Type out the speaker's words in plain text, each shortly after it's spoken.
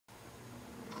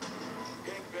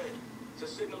To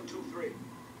Signal 2-3.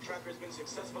 Tracker's been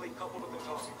successfully coupled with the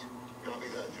target. Copy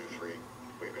that, 2-3.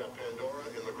 We've got Pandora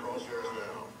in the crosshairs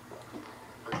now.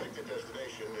 Projected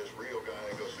destination is Rio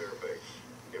Gallegos Air Base.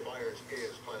 If Irons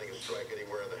is planning a strike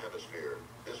anywhere in the hemisphere,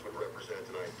 this would represent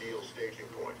an ideal staging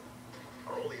point.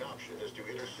 Our only option is to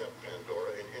intercept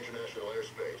Pandora in international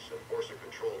airspace and force a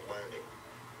controlled landing.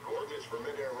 Coordinates for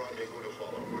mid-air rendezvous to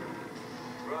follow.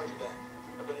 Roger that.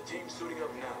 I've got a team suiting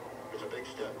up now. It's a big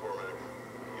step, Cormac.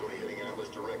 You'll be hitting Atlas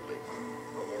directly,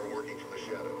 or more working from the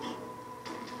shadows.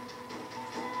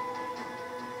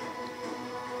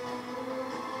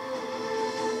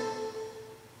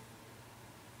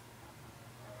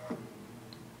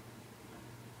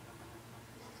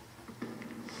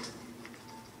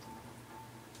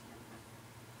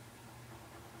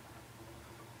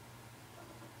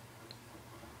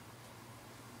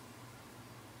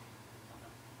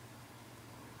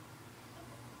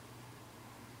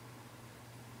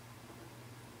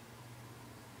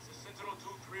 Sentinel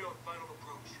 2-3 on final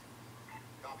approach.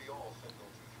 Copy all, Sentinel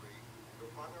 2-3. The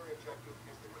primary objective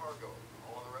is the cargo.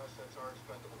 All other assets are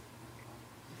expendable.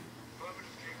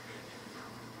 Affirmative, Kingpin.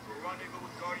 We'll rendezvous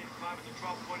with Guardian 5 at the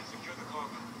drop point and secure the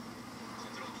cargo.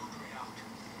 Sentinel 2-3 out.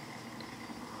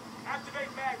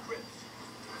 Activate mag grips.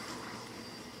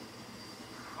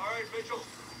 All right, Mitchell.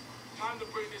 Time to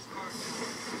bring this bird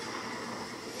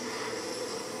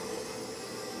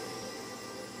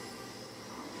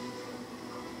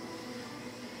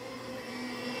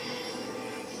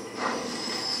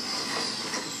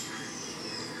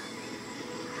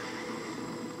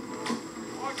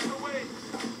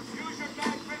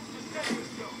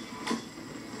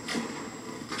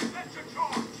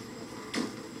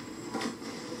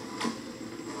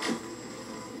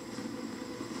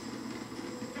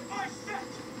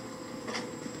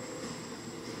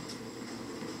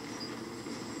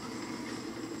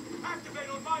to activate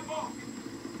on my mark.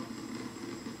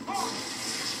 Mark.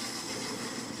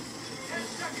 10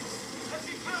 seconds. Let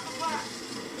me clear the blast.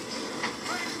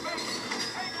 Raise base.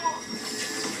 Hang on.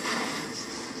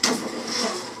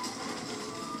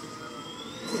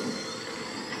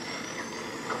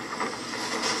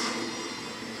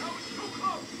 That was too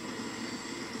close.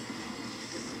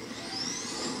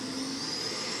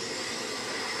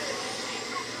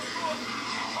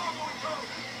 Cargo in tow.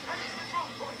 Heading to the drop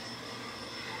point.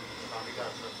 Copy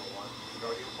that, Sentinel 1.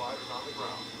 Guardian 5 is on the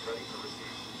ground, ready to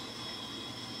receive.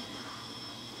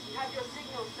 We have your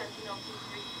signal, Sentinel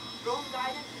 2-3. Drone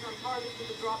guidance is on target to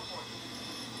the drop point.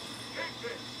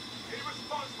 Kingpin, any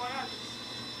response by Atlas?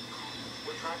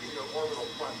 We're tracking your orbital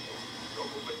platform.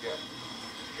 Don't move it yet.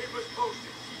 Keep us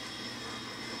posted.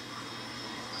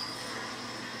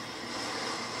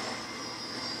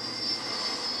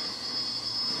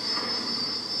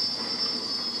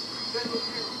 Sentinel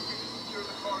 2, we can secure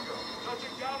the cargo.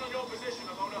 Touching down on your position,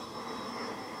 Alona.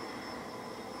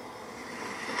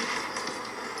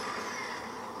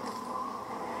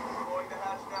 Going the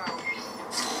hatch now.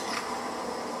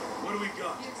 What do we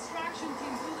got? The extraction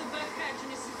team blew the back hatch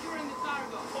and is securing the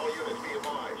cargo. All units be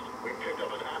advised. We picked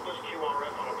up an Atlas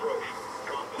QRF on approach.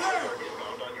 Compounds are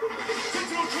inbound on your position.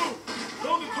 Sentinel 2!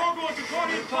 Load the cargo onto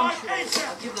Guardian 5 ASAP!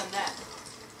 I'll give them that.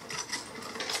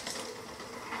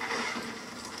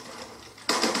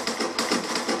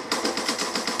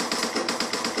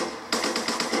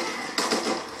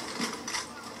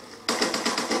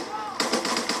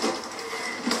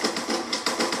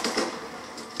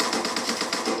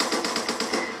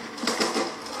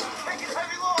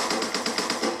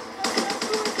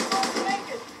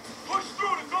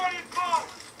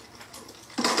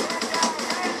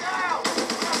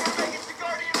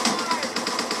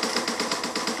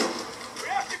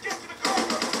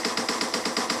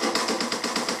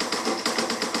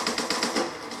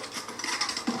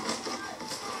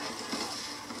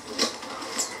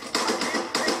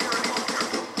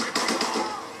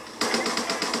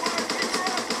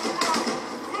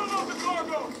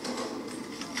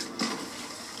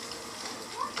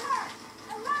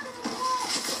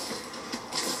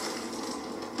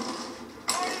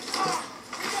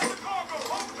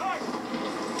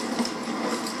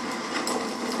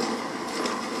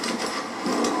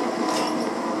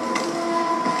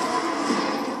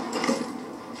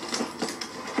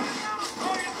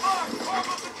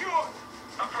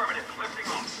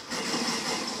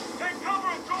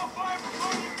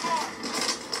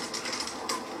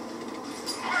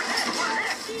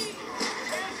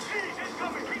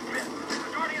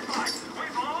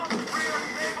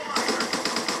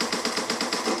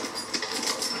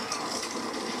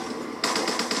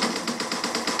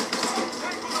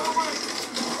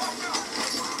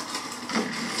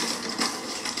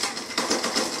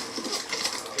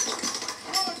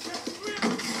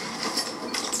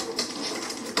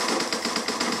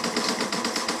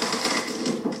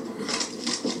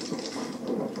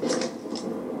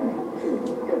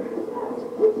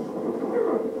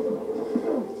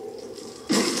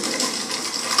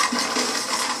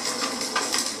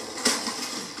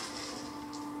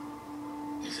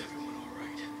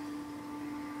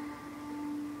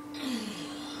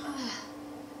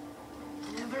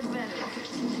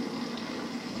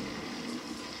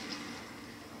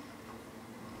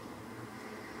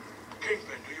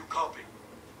 Kingpin, do you copy?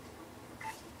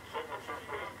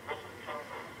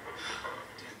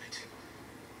 Damn it.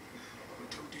 We're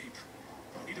too deep.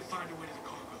 We need to find a way to the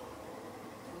cargo.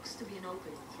 Looks to be an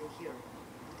opening through here.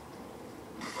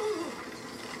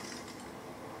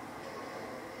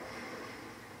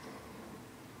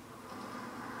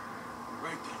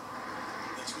 Right then.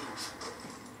 Let's move.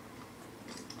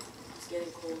 It's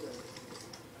getting colder.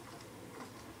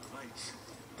 Lights.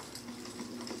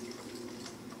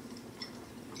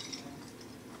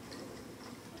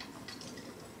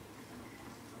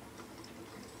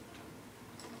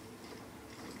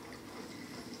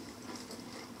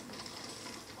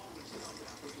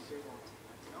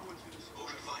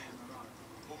 Open fire.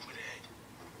 Movement ahead.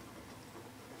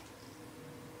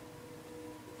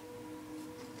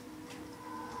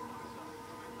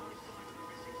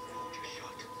 Hold your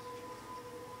shot.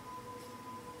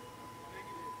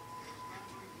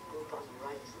 Group on the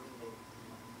right is leaving.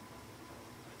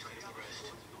 Let's clear the rest.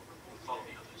 Follow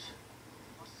the others.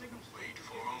 Wait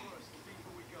for them.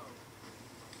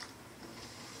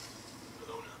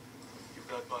 Alona, you've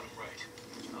got bottom right.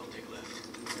 I'll take left.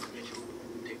 Mitchell,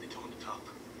 take the two on the top.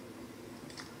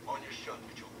 On your shot,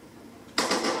 Mitchell.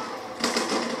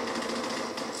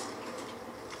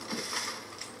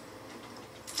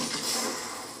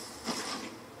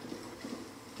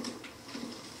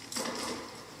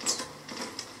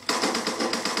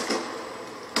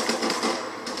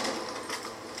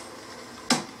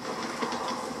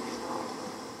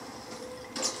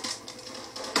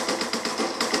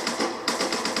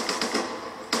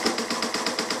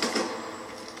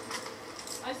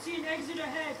 I see an exit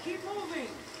ahead. Keep moving.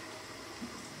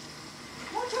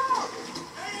 Watch out!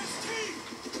 AST!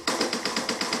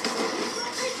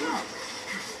 Victor!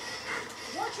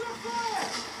 Watch your fire!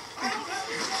 I don't have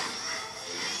any gun.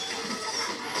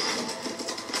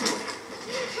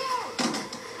 Victor!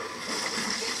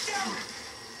 Get down!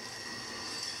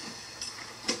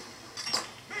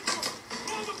 Mitchell,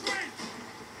 roll the bridge!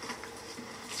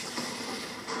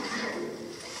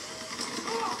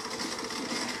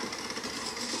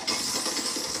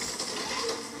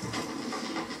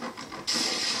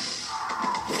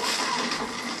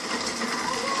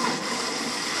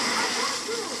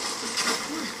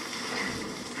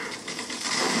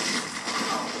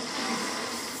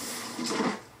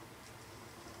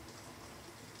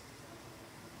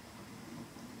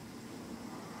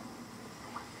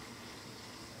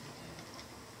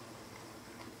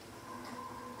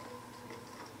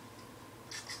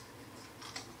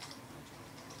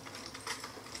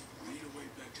 We need a way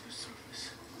back to the surface.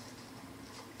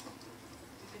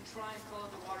 We can try and follow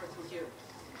the water through here.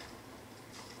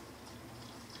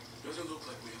 Doesn't look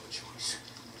like we have a choice.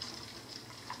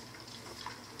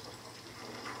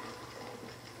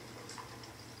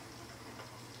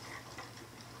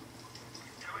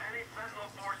 To any Sentinel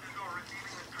forces who are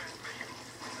receiving this transmission,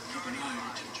 Keep an eye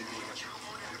on Ginger Gage. 2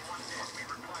 wounded and 1 dead. We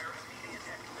require immediate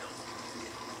exfil.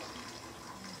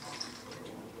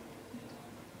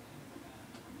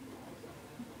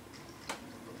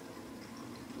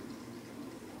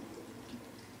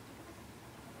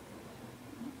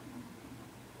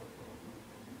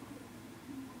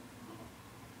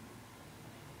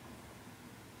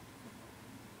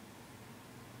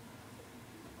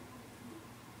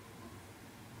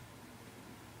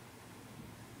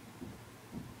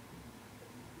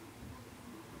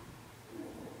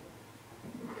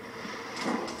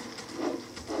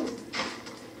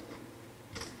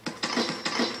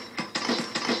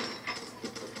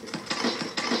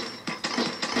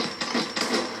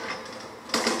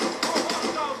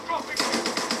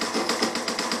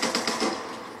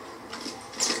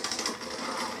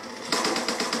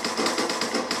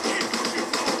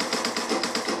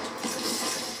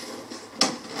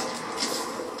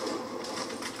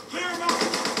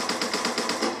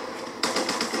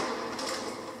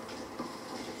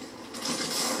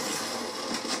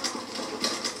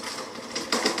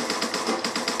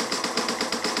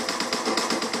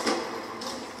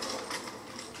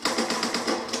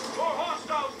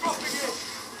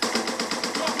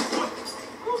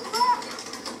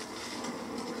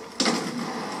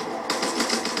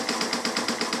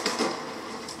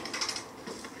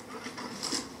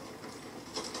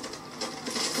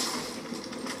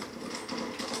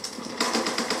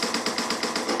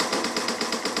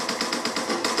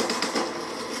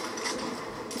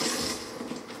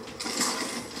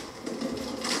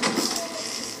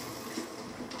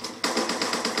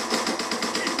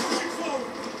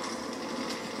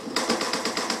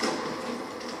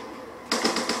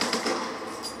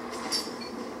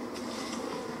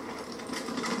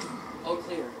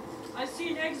 I see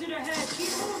an exit ahead. Keep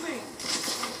moving.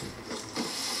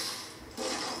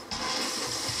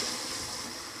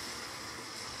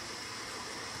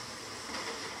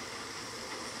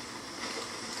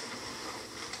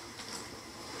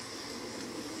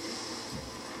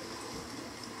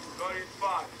 Guardian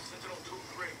 5, Sentinel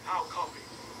 2-3. How copy?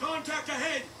 Contact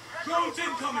ahead! Sentinel Drones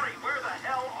incoming! 2-3, where the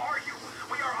hell are you?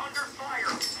 We are under fire.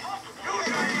 Multiple You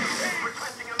guys-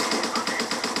 requesting immediate update.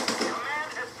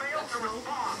 Command has failed to No, it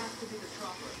respond. has to be the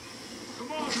chopper. Come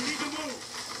on, we need to move!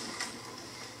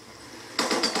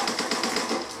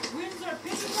 Winds are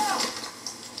picking up!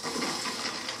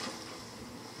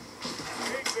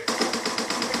 Kingpin,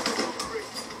 Sentinel 2-3.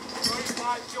 Guardian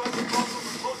 5 still has the Cargo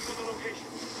from close to the location.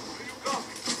 Do you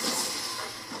copy?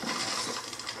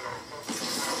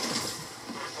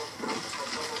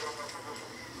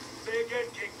 Say again,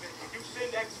 Kingpin. Can you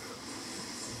send exfil?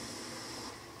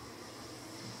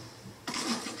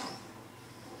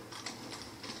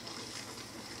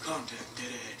 Contact,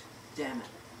 dead ahead. Damn it,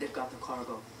 they've got the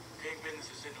cargo. Kingpin, this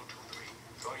is Sentinel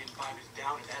 2-3. Guardian 5 is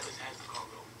down and Atlas has the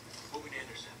cargo. Moving to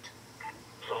intercept.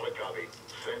 Solid copy.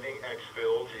 Sending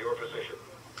exfil to your position.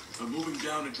 I'm moving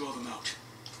down to draw them out.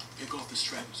 Pick off the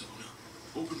stragglers, Alona.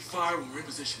 Open fire when we're in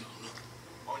position, Alona.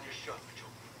 On your shot, Mitchell.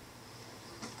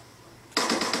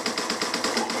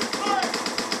 Open fire!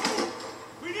 Move!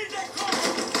 We need that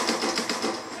cargo!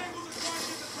 Tangles are trying to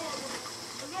get the cargo.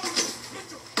 Alona,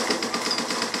 Mitchell!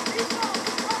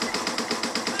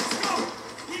 Let's go!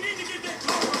 We need to get that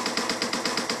cargo!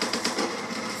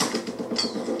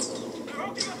 They're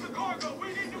hooking up the cargo. We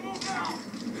need to move now.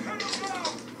 Head them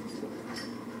down.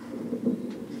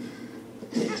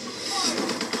 Missile fire.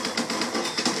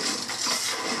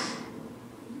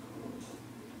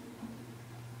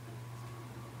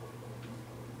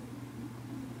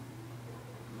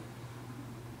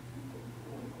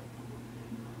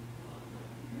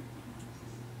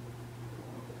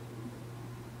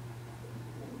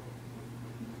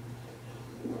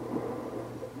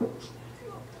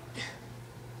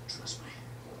 Trust me.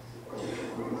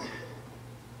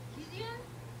 Gideon?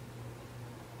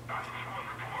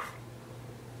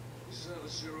 This is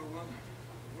Atlas 01.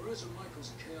 Marissa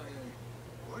Michaels, KIA.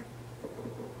 What?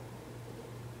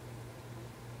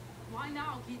 Why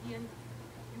now, Gideon?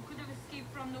 You could have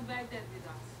escaped from New Baghdad with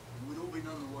us. We'd all be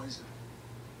none the wiser.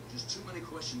 Just too many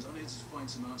questions. I needed to find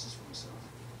some answers for myself.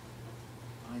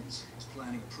 Hines is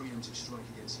planning a preemptive strike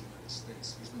against the United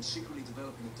States. He's been secretly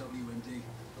developing a WMD,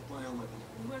 a bioweapon.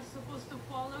 We were supposed to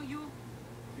follow you?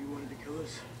 If he wanted to kill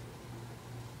us,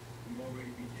 we'd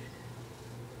already be dead.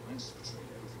 Hines has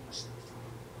betrayed everything I stood for.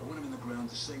 I want him in the ground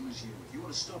the same as you. If you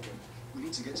want to stop him, we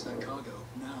need to get to that cargo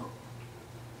now.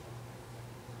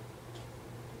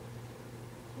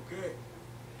 Okay.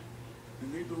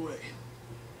 Then lead the way.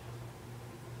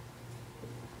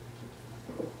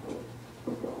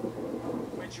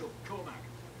 Mitchell, Cormac,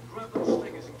 grab those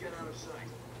stingers and get out of sight.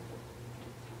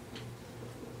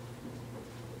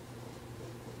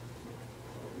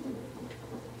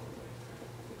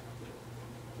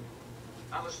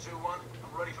 Atlas 2-1,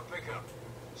 I'm ready for pickup.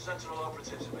 Sentinel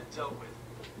operatives have been dealt with.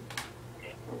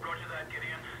 Roger that,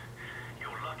 Gideon. You're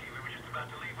lucky we were just about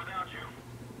to leave without you.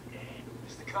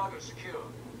 Is the cargo secure?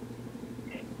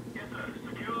 Yes, sir.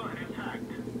 Secure and intact.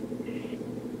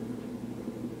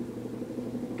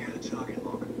 Get a target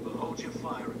lock, but hold your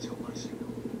fire until my signal.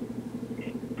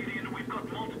 Gideon, we've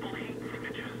got multiple heat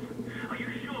signatures. Are you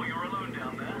sure you're alone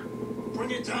down there?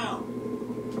 Bring it down!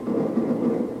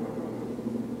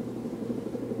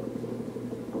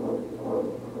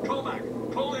 Cormac,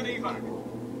 pull in evac.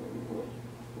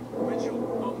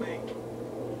 Mitchell, on me.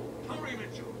 Hurry,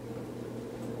 Mitchell.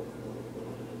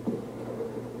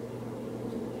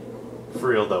 For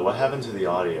real though, what happened to the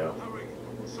audio? Hurry.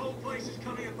 This whole place is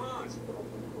coming apart.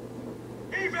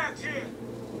 Evac's here.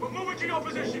 We're moving to your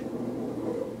position.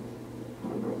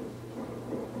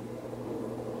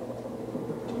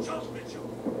 Jump, Mitchell.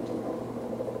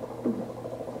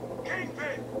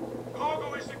 Kingpin,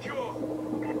 cargo is secure.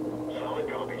 Solid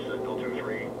copy, Sentinel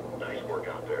 2-3. Nice work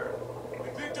out there. We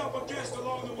picked up a guest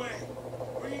along the way.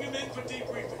 Bringing him in for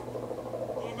debriefing.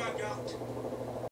 Cormac out.